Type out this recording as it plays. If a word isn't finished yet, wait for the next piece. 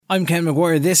I'm Ken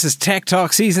McGuire. This is Tech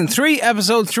Talk Season 3,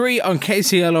 Episode 3 on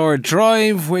KCLR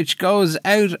Drive, which goes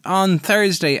out on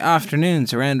Thursday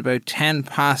afternoons around about 10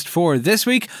 past 4. This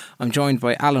week, I'm joined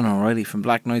by Alan O'Reilly from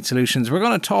Blacknight Solutions. We're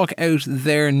going to talk out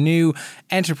their new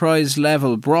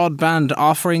enterprise-level broadband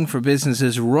offering for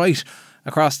businesses right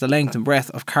across the length and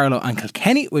breadth of Carlow and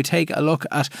Kilkenny. We take a look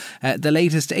at the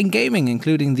latest in gaming,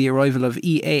 including the arrival of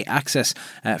EA Access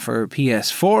for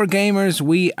PS4 gamers.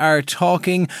 We are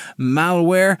talking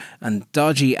malware and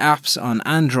dodgy apps on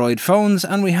Android phones,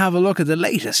 and we have a look at the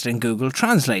latest in Google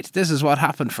Translate. This is what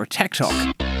happened for Tech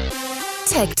Talk.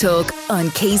 Tech Talk on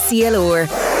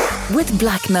KCLR with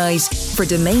Blacknight for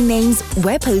domain names,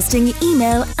 web hosting,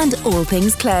 email and all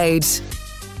things cloud.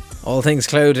 All things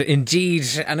cloud, indeed.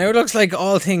 And now it looks like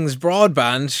all things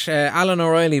broadband. Alan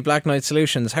O'Reilly, Blacknight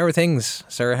Solutions. How are things,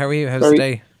 sir? How are you? How's the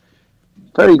day?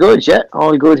 Very good, yeah.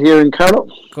 All good here in Carlow.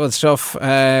 Good stuff.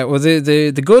 Well,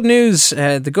 the good news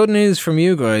from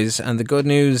you guys, and the good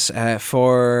news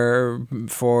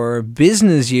for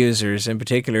business users, in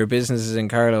particular businesses in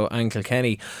Carlow and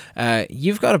Kilkenny,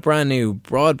 you've got a brand new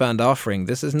broadband offering.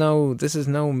 This is no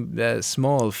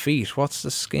small feat. What's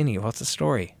the skinny? What's the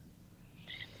story?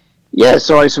 Yeah,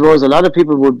 so I suppose a lot of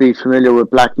people would be familiar with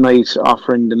Blacknight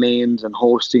offering domains and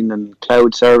hosting and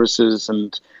cloud services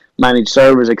and managed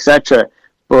servers, etc.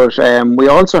 But we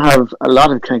also have a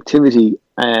lot of connectivity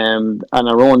and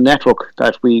our own network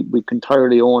that we can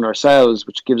entirely own ourselves,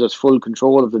 which gives us full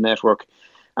control of the network.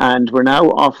 And we're now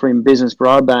offering business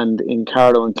broadband in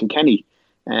Carlow and Kilkenny,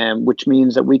 which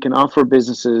means that we can offer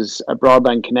businesses a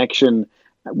broadband connection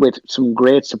with some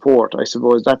great support. I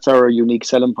suppose that's our unique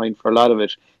selling point for a lot of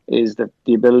it, is that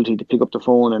the ability to pick up the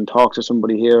phone and talk to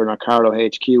somebody here in our Carlow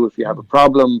HQ if you have a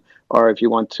problem, or if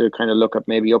you want to kind of look at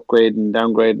maybe upgrading,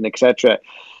 downgrading, etc.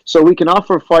 So we can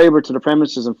offer fibre to the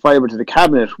premises and fibre to the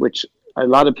cabinet, which a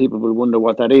lot of people will wonder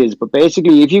what that is. But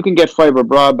basically, if you can get fibre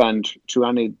broadband through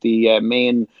any of the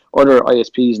main other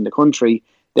ISPs in the country,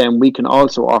 then we can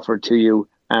also offer it to you,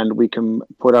 and we can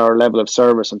put our level of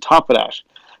service on top of that.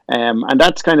 And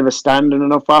that's kind of a standard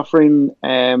enough offering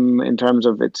in terms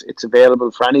of it's available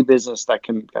for any business that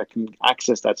can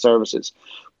access that services.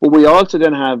 But we also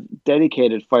then have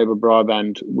dedicated fibre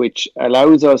broadband, which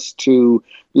allows us to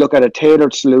look at a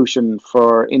tailored solution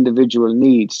for individual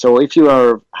needs. So if you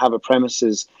have a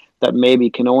premises that maybe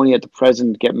can only at the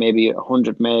present get maybe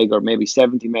 100 meg or maybe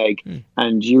 70 meg,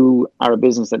 and you are a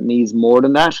business that needs more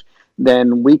than that,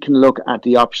 then we can look at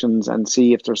the options and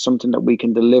see if there's something that we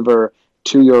can deliver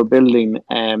to your building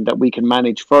that we can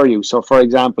manage for you. So for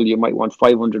example, you might want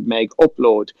 500 meg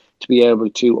upload to be able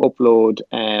to upload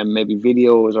maybe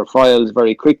videos or files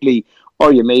very quickly,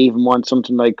 or you may even want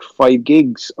something like 5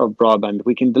 gigs of broadband.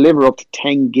 We can deliver up to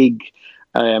 10 gig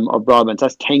of broadband.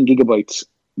 That's 10 gigabytes,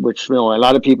 which a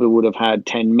lot of people would have had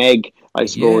 10 meg, I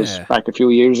suppose, back a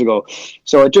few years ago.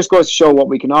 So it just goes to show what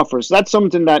we can offer. So that's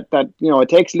something that it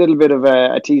takes a little bit of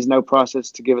a teasing out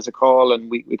process to give us a call, and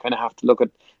we kind of have to look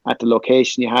at the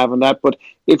location you have and that. But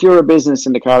if you're a business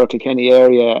in the Carlow Kilkenny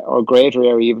area or greater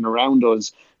area, even around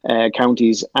those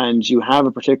counties, and you have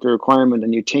a particular requirement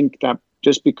and you think that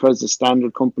just because the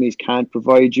standard companies can't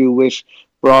provide you with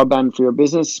broadband for your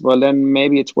business, well then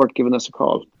maybe it's worth giving us a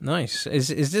call. Nice.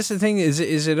 Is this the thing? Is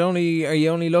it only? Are you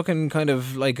only looking kind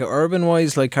of like urban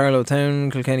wise, like Carlow Town,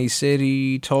 Kilkenny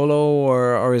City, Tolo,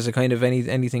 or is it kind of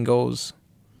anything goes?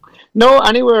 No,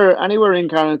 anywhere in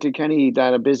Carlow and Kilkenny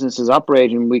that a business is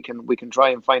operating, we can try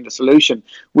and find a solution.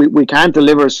 We can't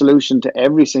deliver a solution to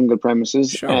every single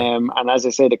premises, sure. And as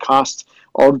I say, the cost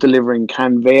of delivering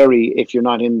can vary if you're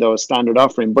not in those standard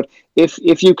offering. But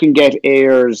if you can get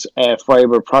Air's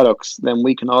fibre products, then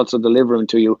we can also deliver them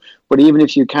to you. But even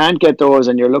if you can't get those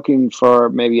and you're looking for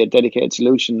maybe a dedicated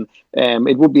solution,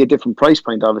 it would be a different price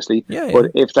point, obviously. Yeah.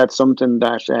 But if that's something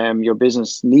that your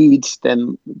business needs,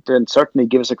 then certainly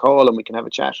give us a call and we can have a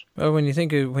chat. Well, when you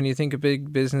think of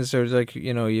big business, or like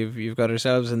you've got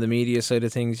ourselves in the media side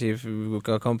of things, we've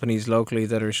got companies locally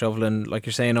that are shoveling, like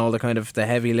you're saying, all the kind of the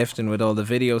heavy lifting with all the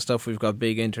video stuff. We've got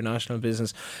big international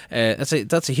business.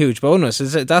 That's a huge bonus.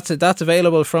 Is it that's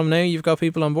available from now? You've got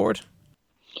people on board.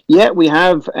 Yeah, we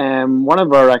have one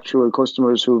of our actual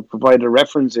customers who provided a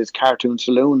reference is Cartoon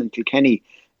Saloon in Kilkenny,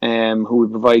 who we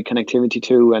provide connectivity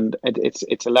to, and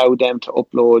it's allowed them to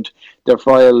upload their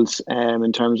files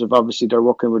in terms of, obviously they're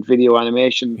working with video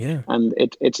animation, and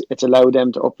it's allowed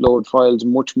them to upload files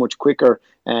much quicker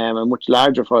and much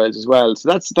larger files as well. So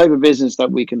that's the type of business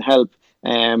that we can help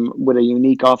with a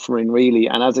unique offering, really.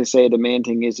 And as I say, the main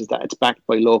thing is that it's backed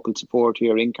by local support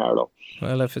here in Carlow.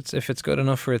 Well, if it's good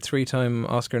enough for a 3-time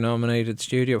Oscar-nominated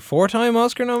studio, 4-time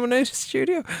Oscar-nominated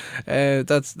studio,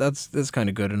 that's kind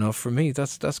of good enough for me.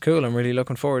 That's cool. I'm really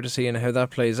looking forward to seeing how that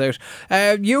plays out.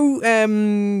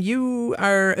 You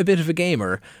are a bit of a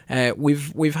gamer.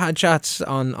 We've had chats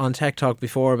on Tech Talk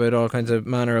before about all kinds of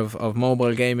manner of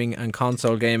mobile gaming and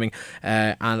console gaming,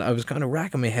 and I was kind of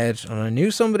racking my head, and I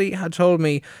knew somebody had told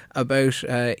me about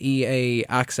EA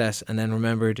Access, and then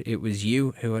remembered it was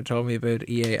you who had told me about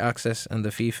EA Access and the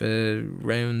FIFA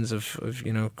rounds of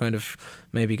kind of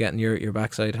maybe getting your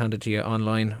backside handed to you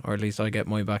online, or at least I get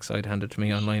my backside handed to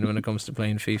me online when it comes to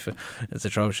playing FIFA. It's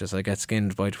atrocious. I get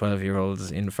skinned by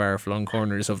 12-year-olds in far-flung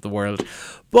corners of the world.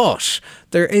 But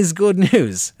there is good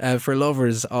news for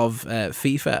lovers of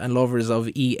FIFA and lovers of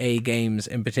EA games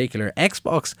in particular.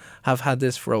 Xbox have had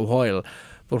this for a while,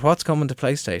 but what's coming to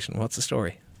PlayStation? What's the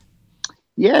story?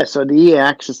 Yeah, so the EA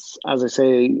Access, as I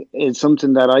say, is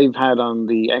something that I've had on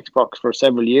the Xbox for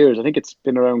several years. I think it's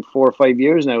been around 4 or 5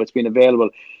 years now it's been available.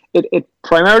 It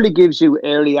primarily gives you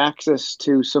early access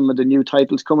to some of the new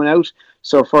titles coming out.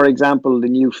 So, for example, the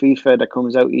new FIFA that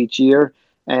comes out each year,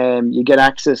 you get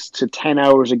access to 10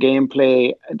 hours of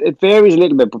gameplay. It varies a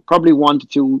little bit, but probably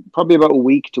probably about a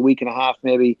week to week and a half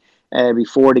maybe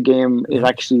before the game is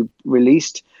actually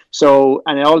released. So,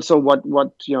 and also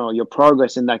what your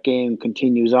progress in that game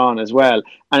continues on as well.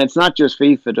 And it's not just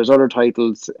FIFA. There's other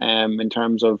titles in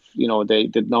terms of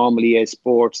the normal EA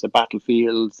Sports, the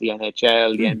Battlefields, the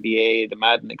NHL, the NBA, the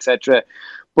Madden, etc.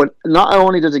 But not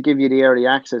only does it give you the early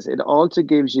access, it also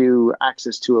gives you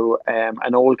access to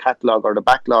an old catalogue or the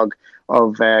backlog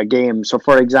of games. So,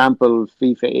 for example,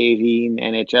 FIFA 18,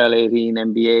 NHL 18,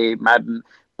 NBA, Madden,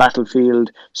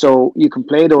 Battlefield, so you can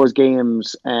play those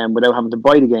games without having to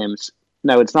buy the games.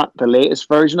 Now, it's not the latest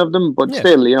version of them, but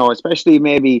still, especially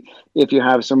maybe if you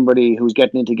have somebody who's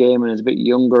getting into gaming and is a bit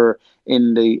younger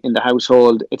in the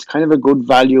household, it's kind of a good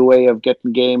value way of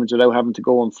getting games without having to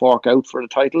go and fork out for the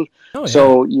title.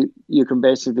 So you can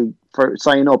basically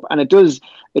sign up, and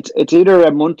it's either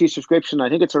a monthly subscription. I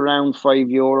think it's around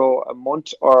 €5 a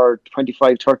month or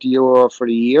 25-30 euro for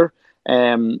the year.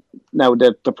 Now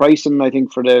the pricing I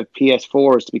think for the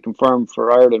PS4 is to be confirmed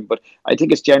for Ireland, but I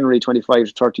think it's generally 25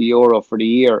 to 30 euro for the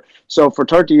year. So for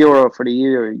 30 euro for the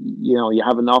year, you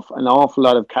have an awful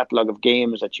lot of catalogue of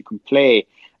games that you can play.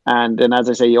 And then, as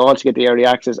I say, you also get the early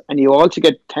access, and you also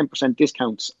get 10%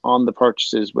 discounts on the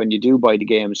purchases when you do buy the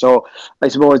game. So I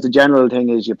suppose the general thing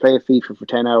is you play FIFA for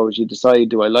 10 hours, you decide,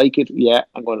 do I like it? Yeah,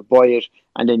 I'm going to buy it.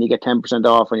 And then you get 10%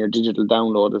 off on your digital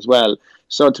download as well.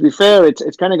 So to be fair,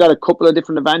 it's kind of got a couple of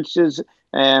different advantages.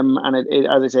 And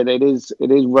as I said, it is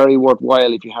very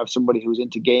worthwhile if you have somebody who's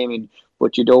into gaming,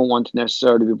 but you don't want to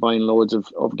necessarily be buying loads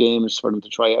of games for them to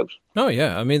try out. Oh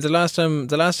yeah, I mean the last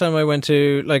time I went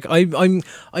to, like, I'm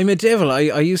a devil.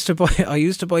 I used to buy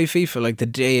FIFA like the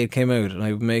day it came out, and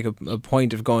I would make a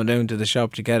point of going down to the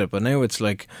shop to get it. But now it's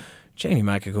like, Janie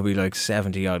Mac, it could be like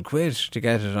 70 odd quid to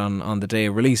get it on the day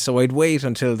of release. So I'd wait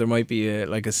until there might be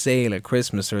a sale at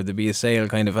Christmas, or there'd be a sale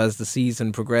kind of as the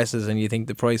season progresses and you think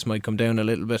the price might come down a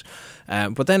little bit.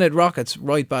 But then it rockets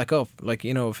right back up. Like,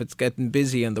 if it's getting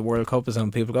busy and the World Cup is on,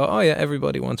 people go, oh yeah,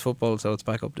 everybody wants football, so it's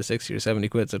back up to 60 or 70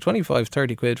 quid. So 25,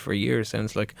 30 quid for a year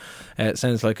sounds like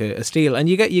a steal. And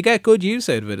you get good use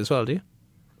out of it as well, do you?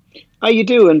 You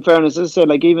do, in fairness. As I said,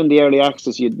 like even the early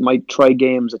access, you might try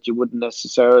games that you wouldn't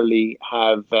necessarily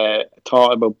have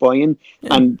thought about buying.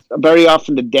 Yeah. And very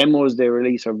often the demos they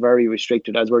release are very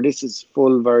restricted, as where this is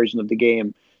full version of the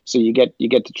game. So you get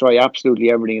to try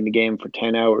absolutely everything in the game for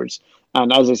 10 hours.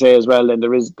 And as I say as well, then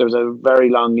there's a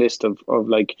very long list of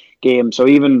like games. So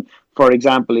even, for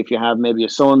example, if you have maybe a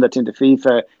son that's into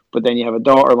FIFA, but then you have a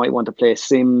daughter who might want to play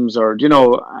Sims or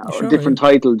different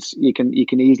titles, you can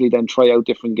easily then try out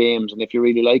different games, and if you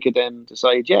really like it, then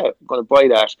decide, yeah, I'm going to buy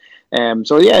that.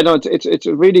 It's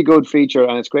a really good feature,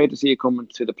 and it's great to see it coming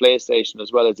to the PlayStation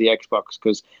as well as the Xbox,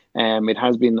 because it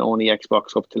has been only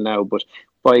Xbox up till now, but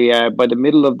by the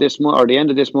middle of this month or the end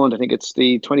of this month, I think it's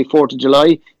the 24th of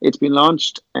July, it's been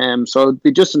launched. So it'd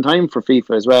be just in time for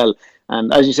FIFA as well.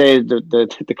 And as you say,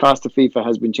 the cost of FIFA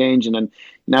has been changing, and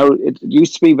now it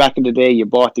used to be back in the day you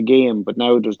bought the game, but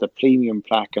now there's the premium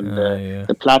pack and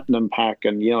the platinum pack,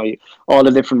 and all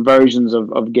the different versions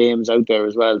of games out there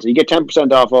as well. So you get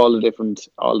 10% off all the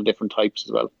different types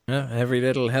as well. Yeah, every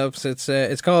little helps.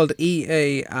 It's called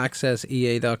EA Access.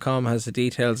 EA.com has the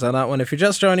details on that one. If you're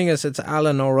just joining us, it's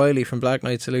Alan O'Reilly from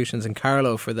Blacknight Solutions in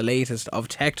Carlow for the latest of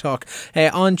Tech Talk.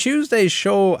 On Tuesday's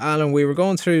show, Alan, we were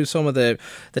going through some of the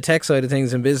tech side side of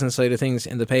things and business side of things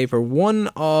in the paper. One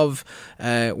of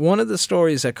the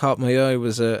stories that caught my eye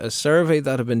was a survey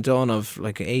that had been done of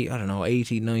like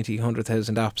 80, 90,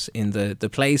 100,000 apps in the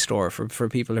Play Store for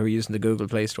people who are using the Google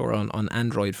Play Store on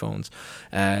Android phones,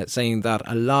 saying that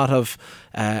a lot of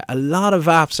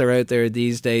apps are out there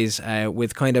these days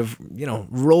with kind of,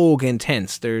 rogue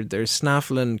intents. They're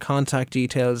snaffling contact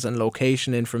details and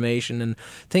location information and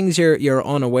things you're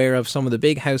unaware of, some of the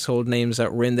big household names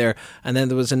that were in there. And then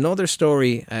there was another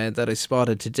story that I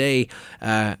spotted today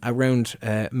around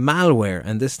malware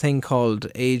and this thing called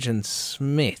Agent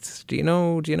Smith. Do you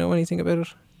know anything about it?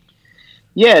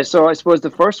 Yeah, so I suppose the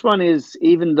first one is,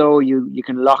 even though you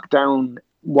can lock down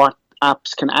what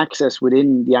apps can access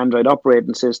within the Android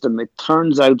operating system, it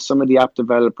turns out some of the app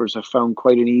developers have found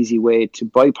quite an easy way to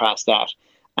bypass that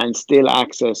and still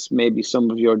access maybe some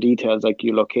of your details, like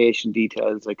your location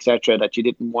details, etc., that you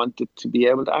didn't want it to be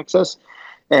able to access.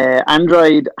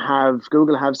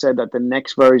 Google have said that the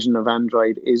next version of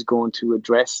Android is going to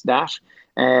address that.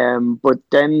 But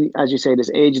then, as you say,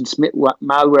 this Agent Smith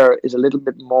malware is a little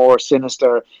bit more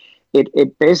sinister.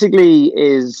 It basically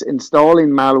is installing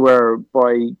malware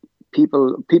by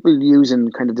people using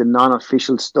kind of the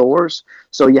non-official stores.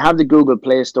 So you have the Google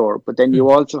Play Store, but then you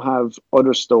also have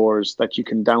other stores that you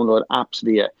can download apps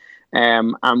via.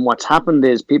 And what's happened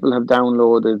is people have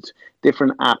downloaded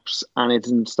different apps and it's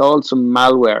installed some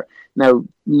malware. Now,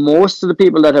 most of the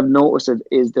people that have noticed it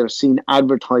is they're seeing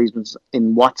advertisements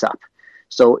in WhatsApp.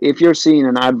 So if you're seeing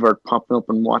an advert popping up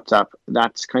on WhatsApp,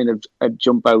 that's kind of a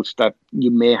jump out that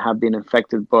you may have been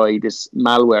infected by this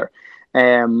malware.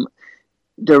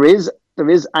 There is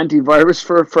antivirus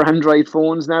for Android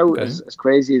phones now, okay. As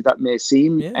crazy as that may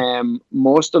seem. Yeah.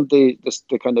 Most of the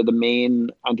kind of the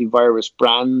main antivirus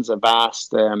brands,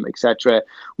 Avast, etc.,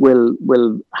 will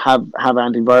have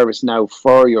antivirus now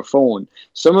for your phone.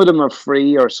 Some of them are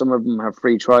free, or some of them have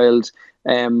free trials.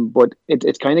 But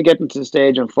it's kind of getting to the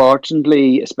stage,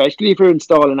 unfortunately, especially if you're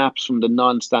installing apps from the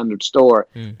non-standard store,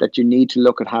 that you need to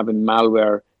look at having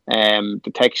malware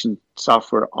detection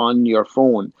software on your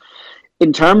phone.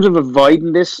 In terms of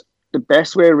avoiding this, the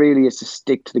best way really is to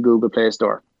stick to the Google Play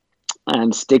Store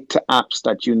and stick to apps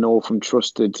that you know from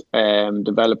trusted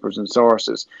developers and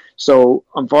sources. So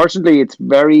unfortunately, it's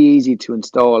very easy to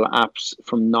install apps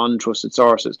from non-trusted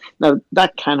sources. Now,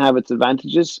 that can have its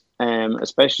advantages,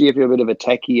 especially if you're a bit of a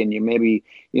techie and you maybe,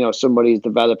 somebody's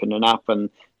developing an app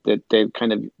and they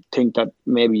kind of think that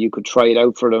maybe you could try it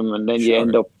out for them, and then you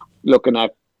end up looking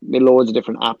at loads of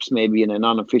different apps maybe in a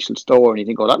non-official store and you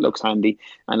think, oh, that looks handy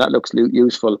and that looks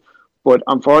useful. But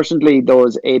unfortunately,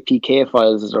 those APK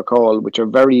files, as they're called, which are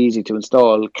very easy to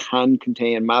install, can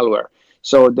contain malware.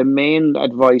 So the main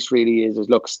advice really is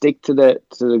look, stick to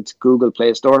the Google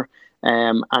Play Store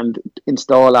and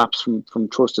install apps from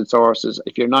trusted sources.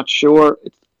 If you're not sure,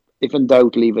 if in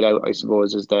doubt, leave it out, I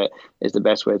suppose, is the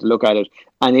best way to look at it.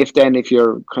 And if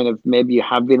you're kind of, maybe you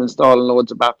have been installing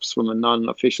loads of apps from a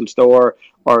non-official store,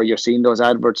 or you're seeing those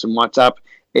adverts in WhatsApp,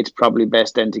 it's probably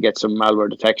best then to get some malware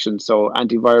detection. So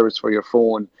antivirus for your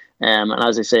phone. And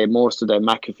as I say, most of the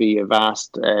McAfee,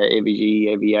 Avast, AVG,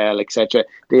 AVL, etc.,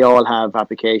 they all have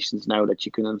applications now that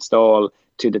you can install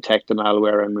to detect the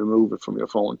malware and remove it from your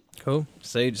phone. Cool.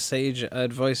 Sage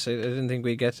advice. I didn't think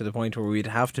we'd get to the point where we'd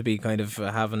have to be kind of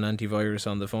having antivirus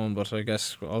on the phone, but I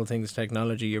guess all things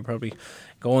technology, you're probably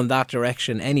going that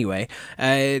direction anyway.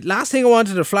 Last thing I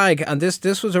wanted to flag, and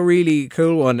this was a really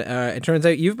cool one. It turns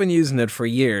out you've been using it for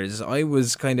years. I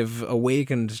was kind of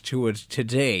awakened to it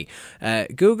today.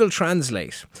 Google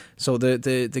Translate. So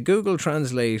the Google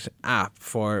Translate app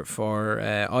for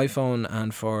iPhone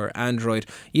and for Android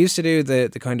used to do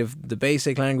the kind of the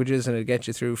basic languages, and it'd get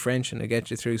you through French and it'd get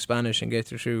you through Spanish and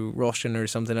get you through Russian or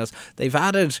something else. They've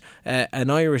added an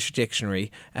Irish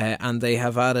dictionary and they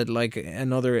have added like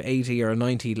another 80 or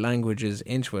 90 languages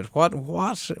into it. What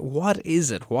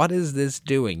is it? What is this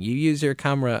doing? You use your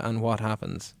camera and what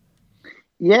happens?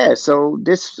 Yeah, so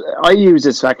I used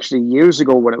this actually years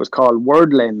ago when it was called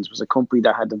WordLens, was a company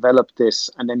that had developed this,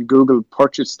 and then Google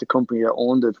purchased the company that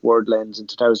owned it, WordLens, in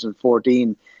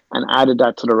 2014, and added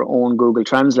that to their own Google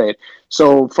Translate.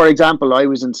 So, for example, I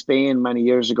was in Spain many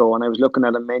years ago and I was looking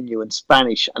at a menu in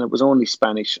Spanish and it was only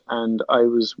Spanish. And I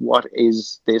was, what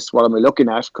is this? What am I looking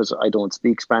at? Because I don't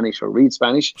speak Spanish or read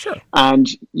Spanish. Sure. And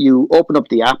you open up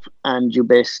the app and you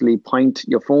basically point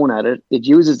your phone at it. It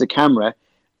uses the camera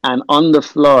and on the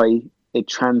fly, it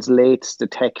translates the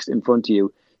text in front of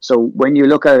you. So when you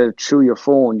look at it through your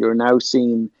phone, you're now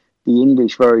seeing the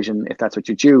English version, if that's what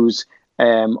you choose,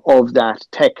 of that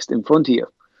text in front of you.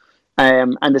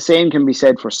 And the same can be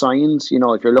said for signs. You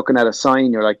know, if you're looking at a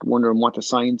sign, you're like wondering what the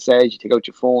sign says. You take out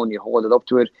your phone, you hold it up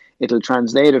to it, it'll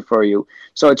translate it for you.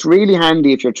 So it's really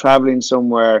handy if you're traveling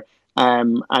somewhere,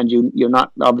 and you're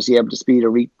not obviously able to speak or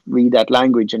read that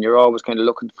language, and you're always kind of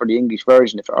looking for the English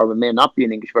version, or it may not be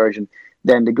an English version.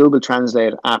 Then the Google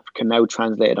Translate app can now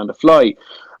translate it on the fly.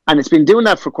 And it's been doing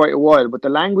that for quite a while, but the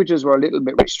languages were a little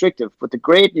bit restrictive. But the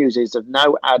great news is they've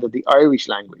now added the Irish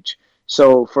language.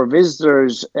 So for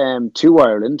visitors to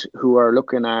Ireland who are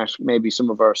looking at maybe some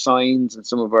of our signs and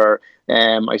some of our,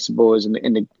 I suppose, in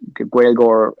the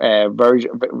Gaeilgeoir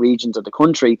regions of the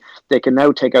country, they can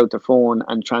now take out their phone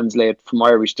and translate from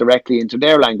Irish directly into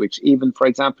their language, even, for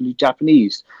example,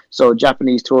 Japanese. So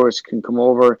Japanese tourists can come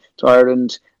over to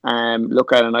Ireland,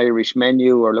 look at an Irish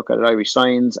menu or look at Irish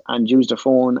signs and use their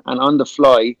phone, and on the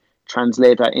fly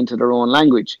translate that into their own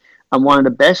language. And one of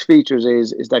the best features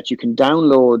is that you can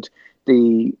download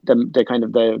the kind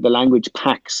of the language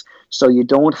packs, so you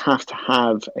don't have to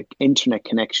have an internet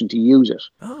connection to use it.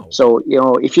 Oh. So, you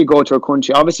know, if you go to a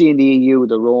country, obviously in the EU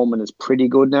the roaming is pretty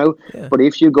good now, but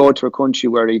if you go to a country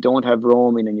where you don't have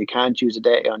roaming and you can't use the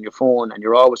data on your phone and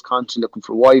you're always constantly looking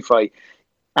for Wi-Fi,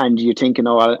 and you're thinking,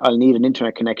 oh, I'll need an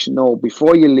internet connection. No,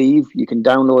 before you leave, you can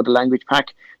download the language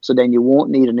pack, so then you won't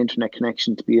need an internet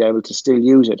connection to be able to still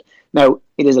use it. Now,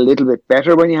 it is a little bit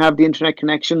better when you have the internet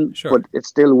connection, but it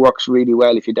still works really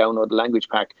well if you download the language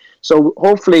pack. So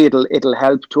hopefully it'll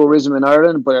help tourism in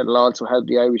Ireland, but it'll also help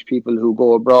the Irish people who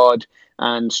go abroad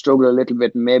and struggle a little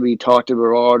bit and maybe thought they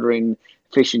were ordering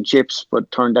fish and chips, but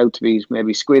turned out to be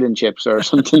maybe squid and chips or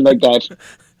something like that.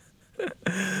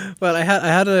 Well, I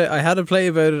had a play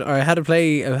about it, or I had a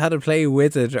play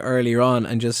with it earlier on,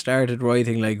 and just started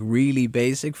writing like really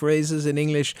basic phrases in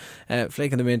English,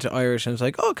 flicking them into Irish, and it's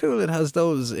like, oh cool, it has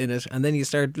those in it. And then you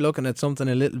start looking at something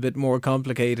a little bit more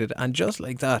complicated, and just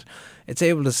like that, it's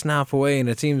able to snap away. And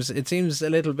it seems a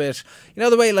little bit, you know,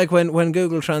 the way like when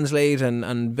Google Translate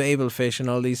and Babelfish and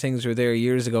all these things were there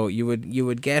years ago, you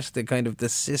would get the kind of the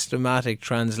systematic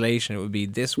translation. It would be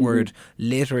this word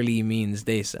literally means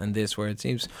this, and this word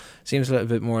seems a little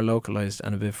bit more localized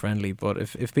and a bit friendly. But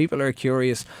if people are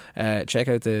curious, check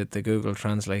out the Google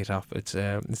Translate app. It's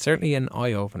certainly an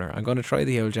eye opener. I'm going to try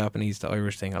the old Japanese to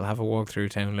Irish thing. I'll have a walk through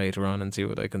town later on and see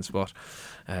what I can spot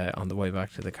on the way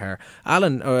back to the car.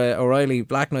 Alan O'Reilly,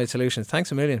 Blacknight Solutions,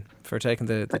 thanks a million for taking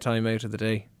the time out of the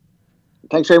day.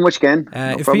 Thanks very much, Ken.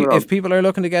 If people are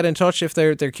looking to get in touch, if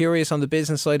they're curious on the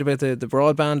business side about the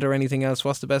broadband or anything else,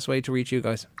 what's the best way to reach you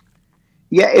guys?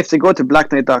 Yeah, if they go to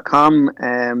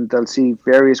blacknight.com, they'll see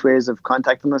various ways of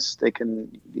contacting us. They can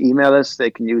email us,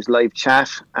 they can use live chat,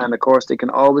 and of course they can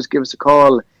always give us a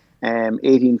call,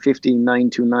 1850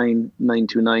 929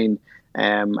 929,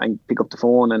 and pick up the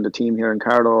phone, and the team here in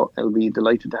Carlow will be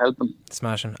delighted to help them.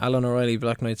 Smashing. Alan O'Reilly,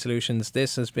 Blacknight Solutions.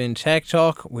 This has been Tech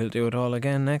Talk. We'll do it all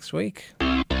again next week.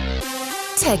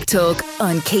 Tech Talk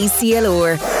on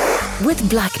KCLR with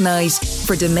Blacknight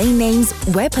for domain names,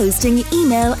 web hosting,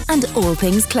 email and all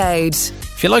things cloud.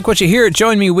 If you like what you hear,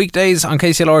 join me weekdays on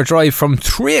KCLR Drive from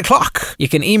 3 o'clock. You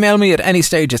can email me at any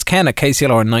stage. It's ken at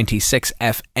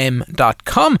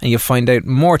kclr96fm.com, and you'll find out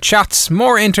more chats,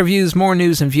 more interviews, more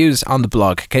news and views on the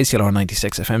blog,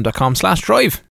 kclr96fm.com/drive.